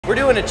we're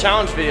doing a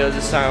challenge video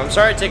this time. I'm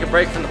sorry to take a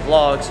break from the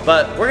vlogs,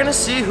 but we're gonna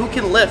see who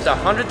can lift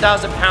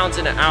 100,000 pounds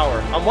in an hour.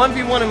 I'm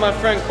 1v1 my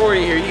friend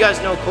Cordy here. You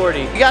guys know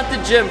Cordy. We got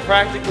the gym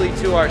practically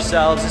to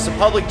ourselves. It's a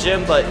public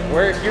gym, but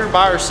we're here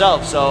by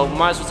ourselves, so we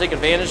might as well take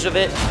advantage of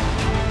it.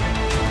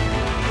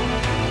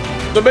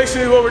 So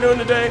basically what we're doing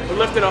today, we're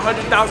lifting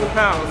 100,000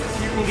 pounds.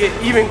 If you can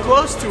get even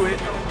close to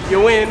it, you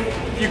win.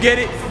 If you get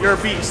it, you're a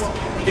beast.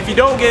 If you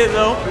don't get it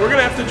though, we're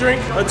gonna have to drink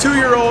a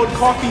 2-year-old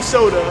coffee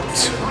soda.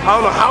 I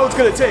don't know how it's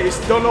gonna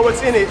taste, don't know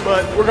what's in it,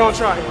 but we're gonna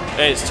try it.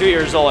 Hey, it's 2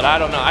 years old, I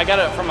don't know. I got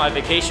it from my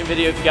vacation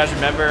video, if you guys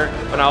remember,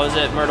 when I was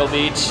at Myrtle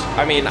Beach.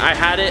 I mean, I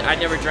had it, I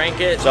never drank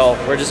it, so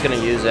we're just gonna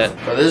use it.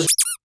 But this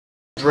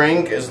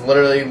drink is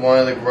literally one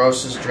of the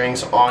grossest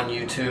drinks on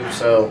YouTube,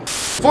 so.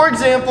 For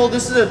example,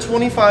 this is a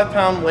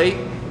 25-pound weight.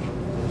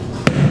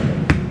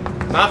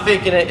 Not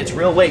faking it, it's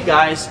real weight,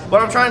 guys.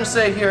 What I'm trying to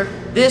say here,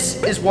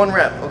 this is 1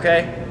 rep,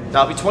 okay?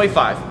 That'll be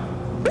 25,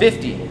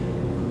 50,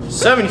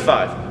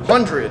 75,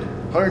 100,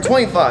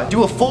 125.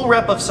 Do a full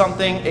rep of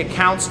something, it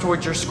counts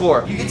towards your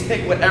score. You get to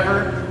pick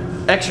whatever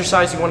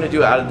exercise you want to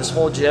do out of this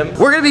whole gym.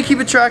 We're gonna be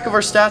keeping track of our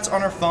stats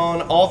on our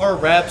phone, all of our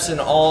reps and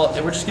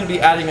we're just gonna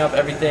be adding up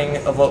everything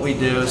of what we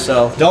do.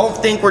 So don't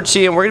think we're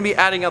cheating. We're gonna be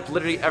adding up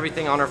literally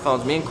everything on our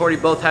phones. Me and Cordy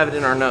both have it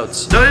in our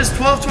notes. So it is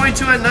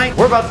 12:22 at night.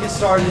 We're about to get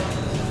started.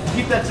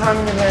 Keep that time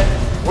in your head.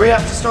 We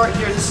have to start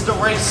here. This is the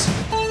race.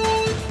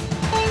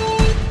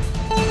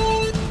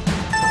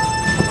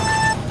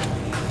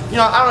 You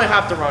know, I don't even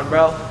have to run,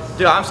 bro.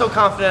 Dude, I'm so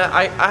confident.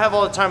 I have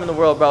all the time in the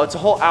world, bro. It's a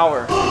whole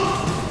hour.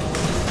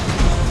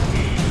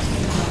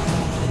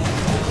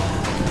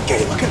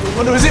 Okay, look at it.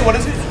 What is it? What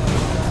is it?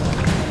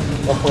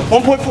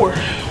 1.4.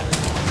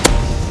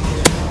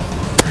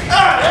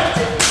 Ah, that's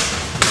it.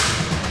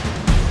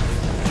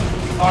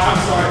 Oh, I'm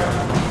sorry.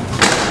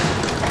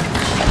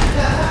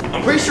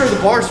 I'm pretty sure the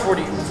bar is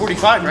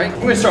 45, right?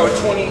 We're gonna start with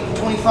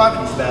 25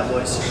 of these bad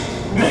boys.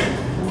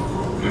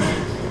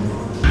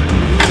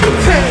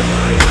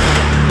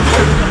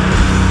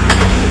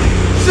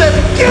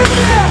 7, get it!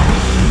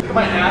 Look at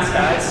my ass,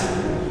 guys.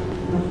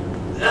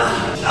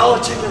 Oh,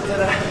 check that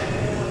out.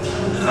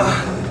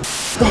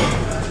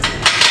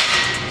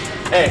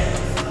 Hey,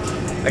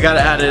 I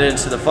gotta add it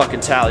into the fucking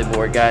tally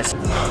board, guys.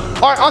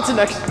 All right, on to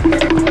next.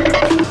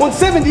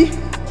 170.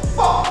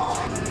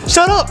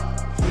 Shut up.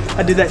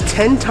 I did that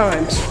 10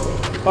 times.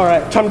 All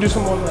right, time to do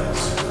some more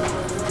reps.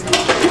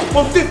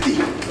 150.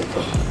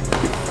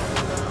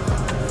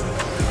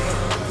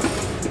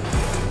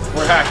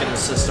 We're hacking the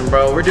system,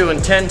 bro. We're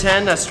doing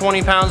 10-10, that's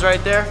 20 pounds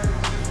right there.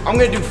 I'm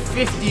gonna do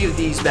 50 of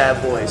these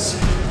bad boys.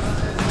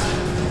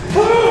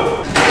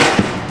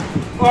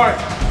 All right,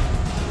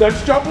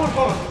 let's drop one.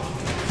 Hold on.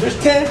 There's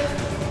 10,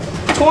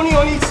 20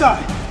 on each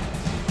side.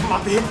 I'm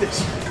about to hit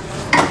this.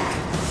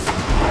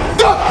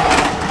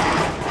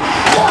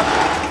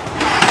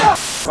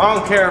 I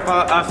don't care if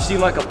I seem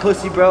like a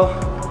pussy, bro.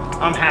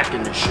 I'm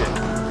hacking this shit.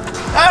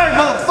 Alright,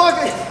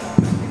 motherfucker!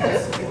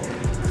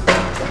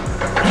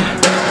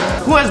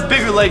 Who has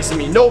bigger legs than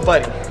me?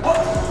 Nobody.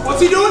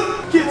 What's he doing?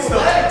 Kid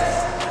stuff.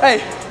 Hey,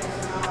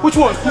 which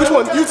one? Which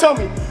one? You tell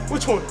me.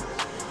 Which one?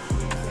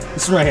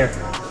 This one right here.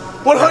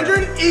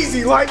 100?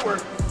 Easy, light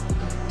work.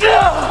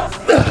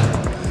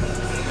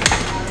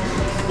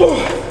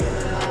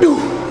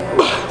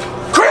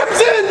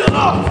 Crimson!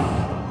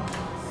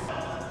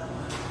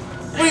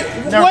 Wait,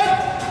 what?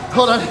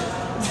 Hold on.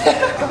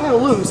 I'm gonna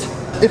lose.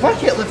 If I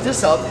can't lift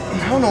this up,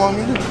 I don't know what I'm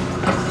gonna do.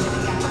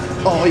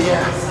 Oh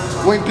yeah,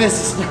 we're in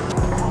business.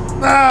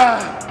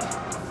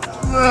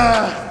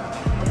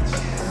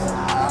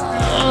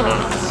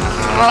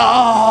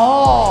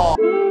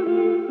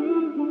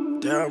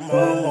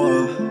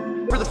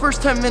 For the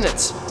first 10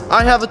 minutes,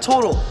 I have a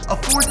total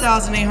of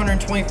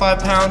 4,825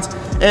 pounds,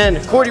 and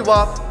Cordy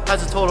Wop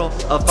has a total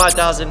of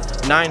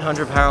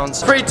 5,900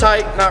 pounds. Pretty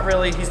tight, not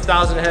really, he's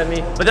 1,000 ahead of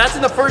me, but that's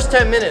in the first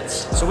 10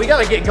 minutes. So we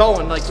gotta get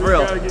going, like for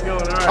real. We gotta get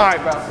going, all right. All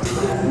right, bro.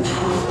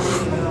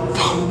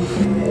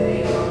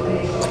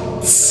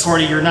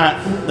 Cordy, you're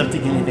not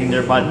lifting anything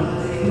there, bud.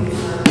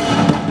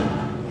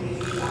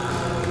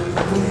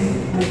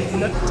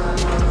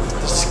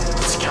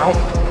 Let's count.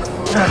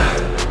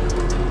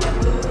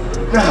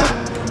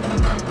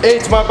 Hey,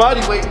 it's my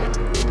body weight.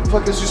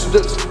 Fuck, let's do some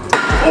dips.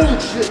 Oh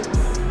shit.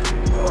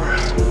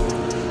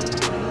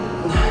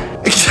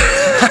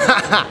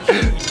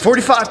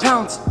 45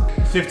 pounds.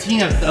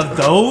 15 of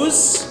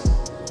those?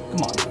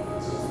 Come on.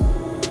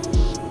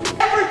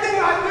 Everything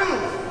I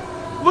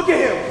do. Look at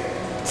him.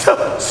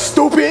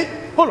 Stupid.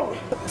 Hold on.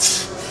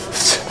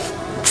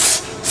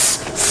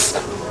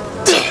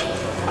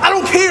 I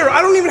don't care.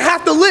 I don't even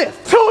have to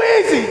lift. Too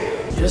easy.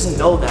 He doesn't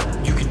know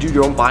that you can do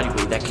your own body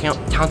weight. That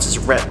counts as a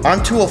rep.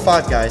 I'm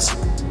 205, guys.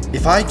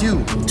 If I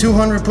do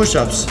 200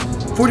 push-ups,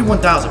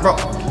 41,000, bro.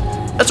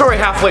 That's already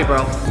halfway,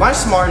 bro. My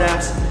smart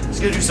ass is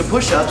gonna do some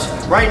push-ups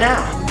right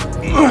now.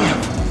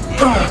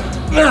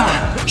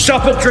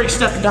 Shop at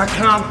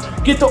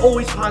drakestephan.com. Get the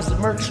Always Positive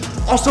merch.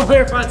 Also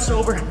verified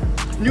sober.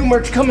 New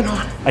merch coming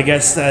on. I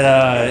guess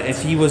that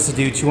if he was to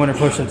do 200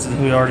 push-ups, then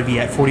he would already be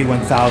at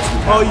 41,000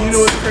 pounds. Oh, you know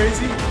what's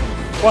crazy?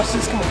 Watch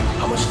this, come on.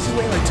 How much does he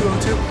weigh? Like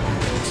 202?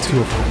 It's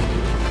 205.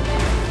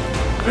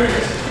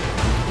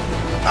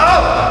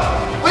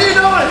 Oh! What are you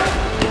doing?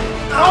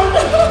 Oh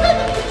no!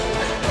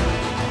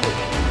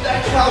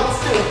 That counts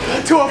too.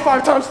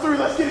 205 times 3,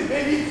 let's get it,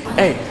 baby.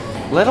 Hey,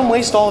 let him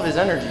waste all of his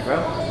energy,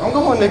 bro. I'm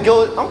going to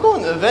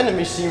the vending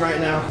machine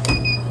right now.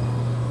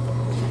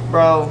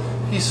 Bro,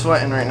 he's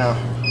sweating right now.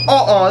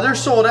 They're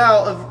sold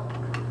out of.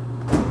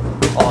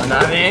 Oh,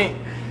 nah, they ain't.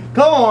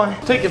 Come on.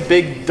 Taking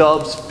big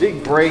dubs,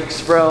 big breaks,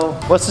 bro.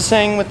 What's the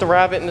saying with the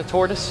rabbit and the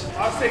tortoise?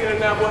 I was taking a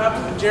nap. What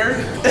happened to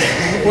Jerry?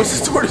 What's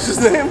his tortoise's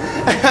name?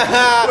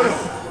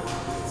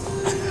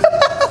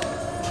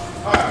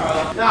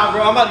 Alright, nah,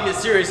 bro, I'm about to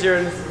get serious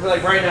here,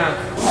 like right now.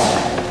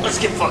 Let's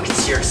get fucking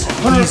serious.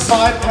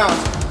 105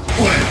 pounds.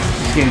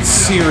 He's getting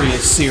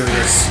serious.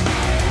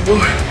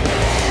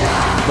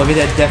 Look at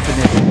that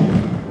definition.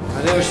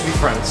 I think we should be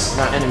friends,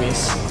 not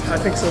enemies. I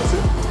think so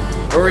too.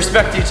 We'll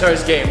respect each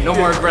other's game. No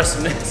more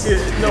aggressiveness.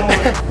 Yeah, no more.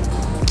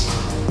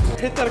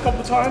 Hit that a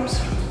couple times,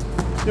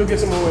 you'll get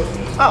some more weight.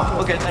 Oh,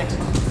 okay, thanks.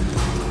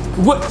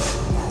 What?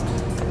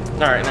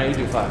 Alright, now you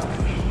do 5.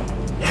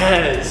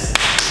 Yes.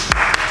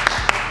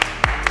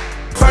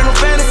 Final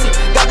Fantasy,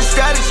 got the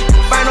strategy,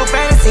 Final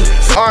Fantasy.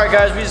 Alright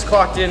guys, we just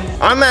clocked in.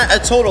 I'm at a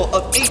total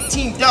of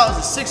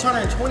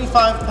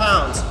 18,625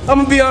 pounds. I'm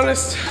gonna be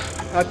honest,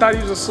 I thought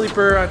he was a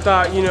sleeper. I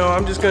thought, you know,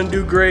 I'm just gonna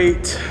do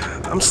great.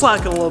 I'm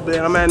slacking a little bit.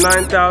 I'm at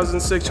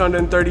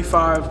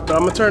 9,635, but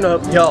I'm gonna turn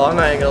up. Yo, I'm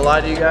not even gonna lie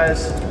to you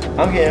guys.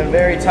 I'm getting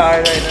very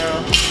tired right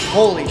now.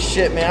 Holy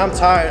shit, man, I'm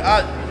tired.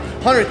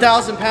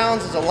 100,000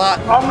 pounds is a lot.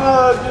 I'm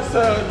gonna just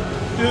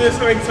do this,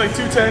 I think it's like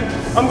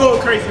 210. I'm going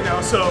crazy now,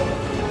 so.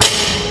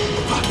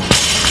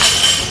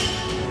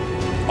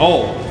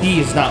 Oh,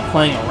 he is not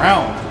playing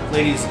around,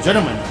 ladies and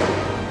gentlemen.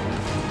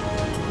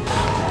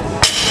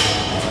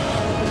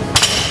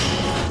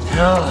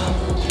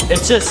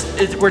 It's just,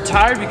 we're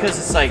tired because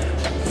it's like,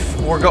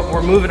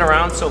 we're moving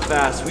around so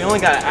fast. We only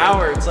got an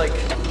hour. It's like,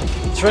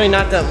 it's really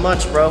not that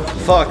much, bro.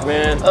 Fuck,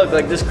 man. I look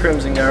like this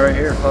crimson guy right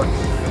here. Fuck.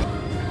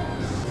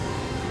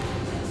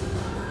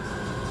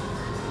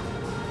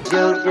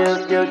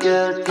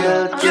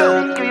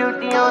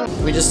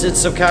 We just did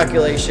some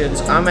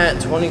calculations. I'm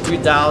at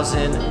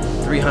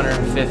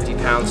 23,350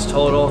 pounds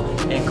total,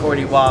 and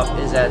Cordy Wop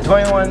is at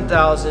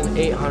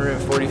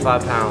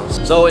 21,845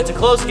 pounds. So it's a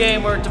close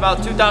game. We're at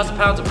about 2,000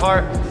 pounds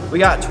apart. We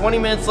got 20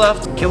 minutes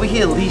left. Can we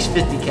hit at least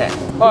 50K?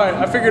 All right,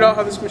 I figured out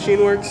how this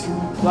machine works.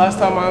 Last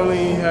time I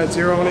only had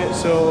 0 on it,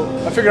 so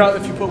I figured out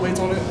if you put weights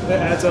on it, that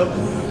adds up.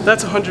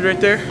 That's 100 right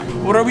there.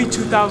 What are we,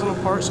 2,000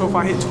 apart? So if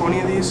I hit 20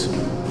 of these,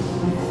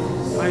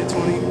 I hit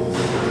 20.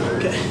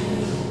 Okay.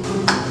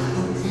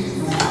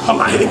 I'm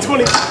not hitting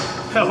 20.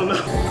 Hell no.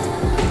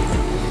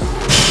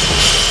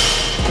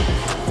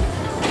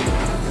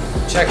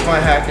 Check my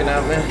hacking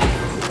out, man.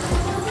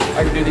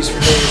 I can do these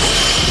for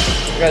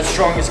days. I got the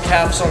strongest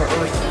calves on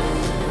earth.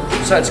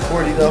 Besides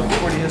Cordy, though.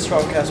 Cordy has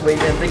strong calves. Wait,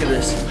 man, think of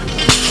this.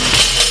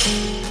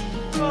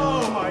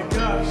 Oh my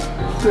gosh.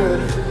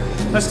 Good.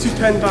 That's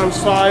 210 times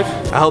 5.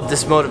 I hope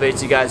this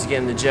motivates you guys to get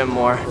in the gym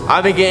more.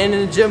 I've been getting in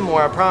the gym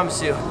more, I promise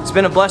you. It's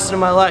been a blessing in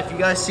my life. You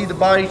guys see the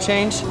body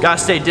change? Gotta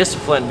stay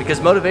disciplined because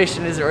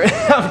motivation isn't real.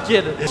 I'm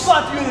kidding. I'll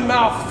slap you in the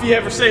mouth if you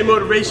ever say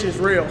motivation is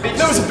real. If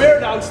there was a bear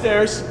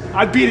downstairs,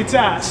 I'd beat its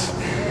ass.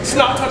 It's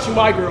not touching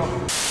my girl.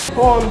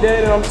 Oh, I'm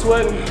dead and I'm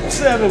sweating.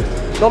 7.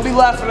 Don't be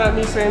laughing at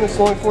me saying it's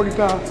only 40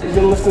 pounds. You've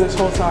been listening this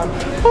whole time.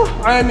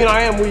 I mean,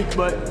 I am weak,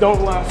 but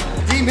don't laugh.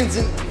 Demons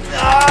in.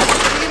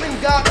 Demon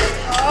got me.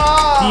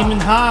 Demon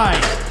high.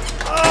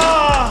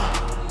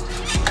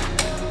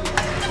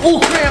 Oh,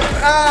 cramp.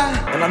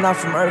 And I'm not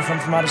from Earth, I'm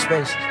from outer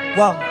space.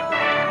 Wow.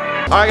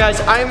 All right, guys,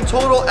 I am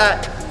total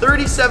at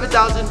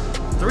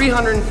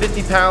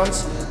 37,350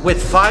 pounds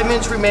with 5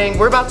 minutes remaining.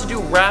 We're about to do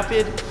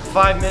rapid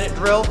 5-minute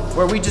drill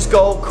where we just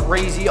go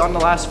crazy on the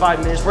last 5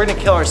 minutes. We're gonna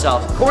kill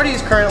ourselves. Cordy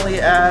is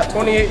currently at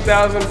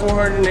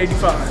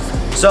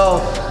 28,485. So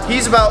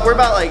we're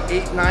about like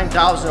 8,000 to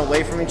 9,000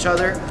 away from each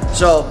other.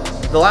 So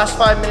the last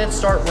 5 minutes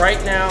start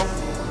right now.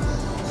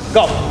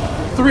 Go.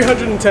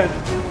 310.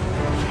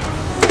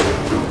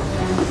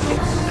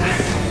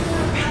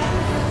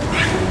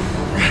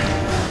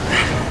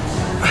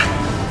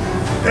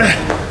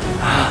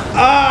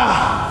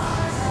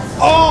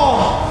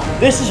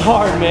 This is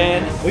hard,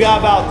 man. We got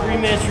about 3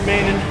 minutes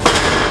remaining.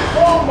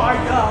 Oh my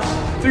gosh.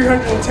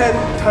 310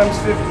 times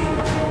 50.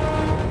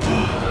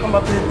 I'm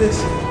about to hit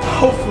this.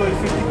 Hopefully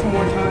 52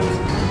 more times.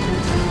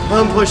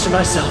 I'm pushing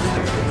myself.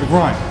 The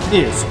grind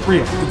is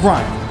real. The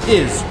grind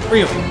is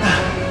real.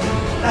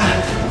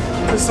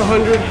 This is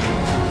 100.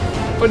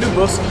 If I do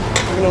both, I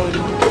can only do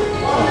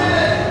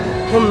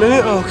 1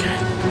 minute? Okay. All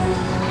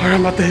right,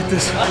 I'm about to hit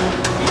this.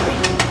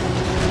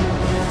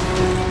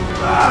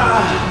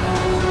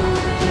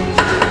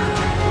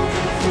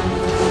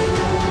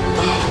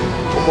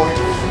 One more.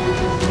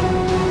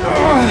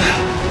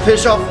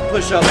 Finish off the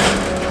push-up.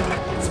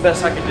 It's the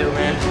best I can do,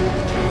 man.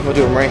 We'll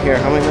do them right here.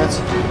 How many minutes?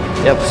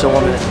 Yep, so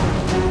 1 minute.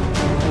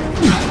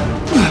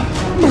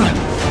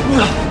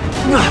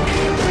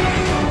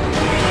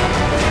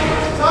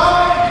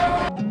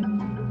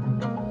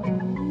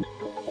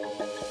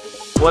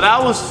 Well,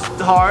 that was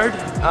hard.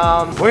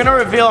 We're gonna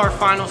reveal our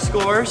final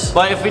scores,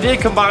 but if we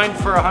did combine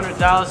for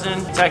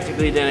 100,000,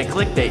 technically didn't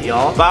clickbait,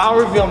 y'all. But I'll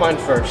reveal mine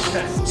first.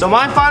 So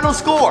my final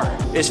score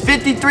is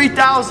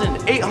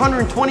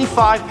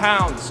 53,825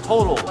 pounds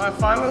total. My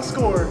final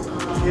score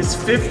is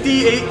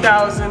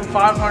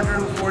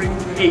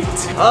 58,548.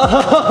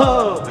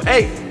 Oh,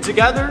 hey,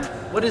 together,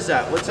 what is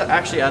that? Let's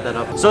actually add that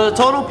up. So the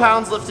total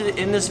pounds lifted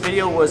in this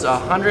video was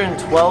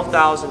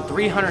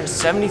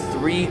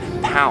 112,373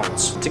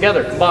 pounds.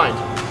 Together, combined.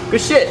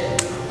 Good shit.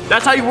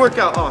 That's how you work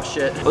out. Oh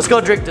shit. Let's go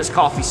drink this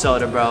coffee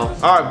soda, bro.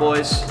 All right,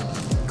 boys.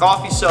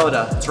 Coffee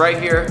soda. It's right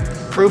here.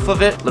 Proof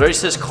of it. Literally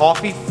says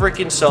coffee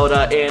freaking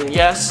soda. And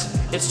yes,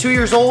 it's 2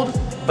 years old,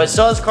 but it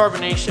still has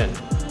carbonation.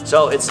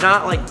 So it's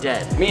not like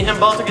dead. Me and him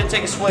both are gonna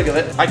take a swig of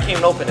it. I can't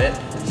even open it.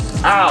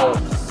 Ow.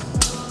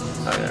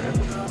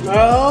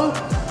 Well,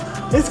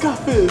 it's got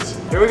fizz.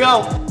 Here we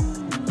go.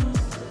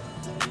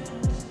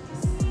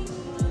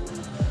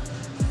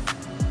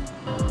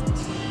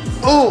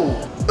 Ooh,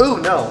 ooh,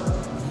 no.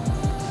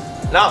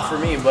 Not for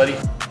me, buddy.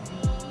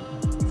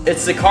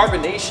 It's the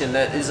carbonation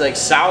that is like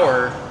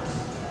sour.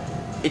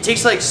 It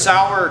tastes like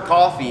sour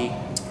coffee.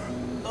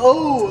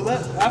 Oh,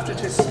 that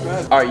aftertaste is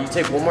bad. All right, you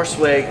take one more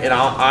swig and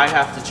I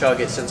have to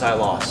chug it since I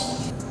lost.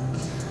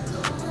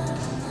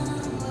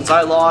 Since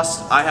I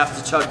lost, I have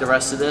to chug the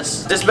rest of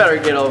this. This better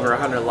get over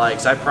 100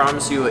 likes. I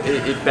promise you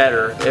it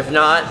better. If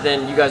not,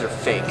 then you guys are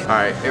fake. All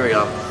right, here we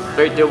go.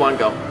 3, 2, 1,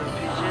 go.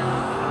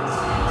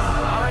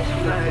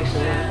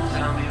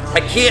 I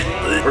can't.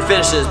 We're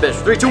finishing this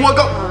bitch. 3, 2, 1,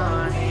 go.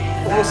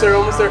 Almost there,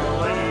 almost there.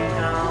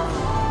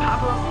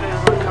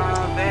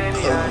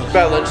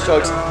 Bad lunch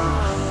chugs.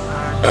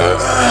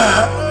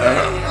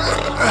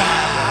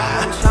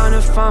 I'm trying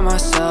to find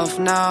myself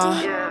now.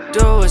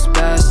 Do what's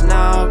best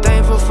now.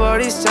 Thankful for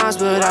these times,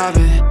 but I've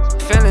been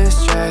feeling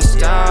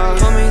stressed out.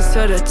 Put me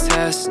to the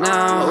test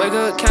now. Wake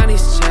up, count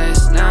these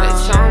checks now. They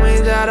told me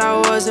that I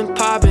wasn't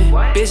popping.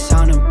 Bitch,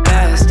 I'm the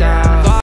best out.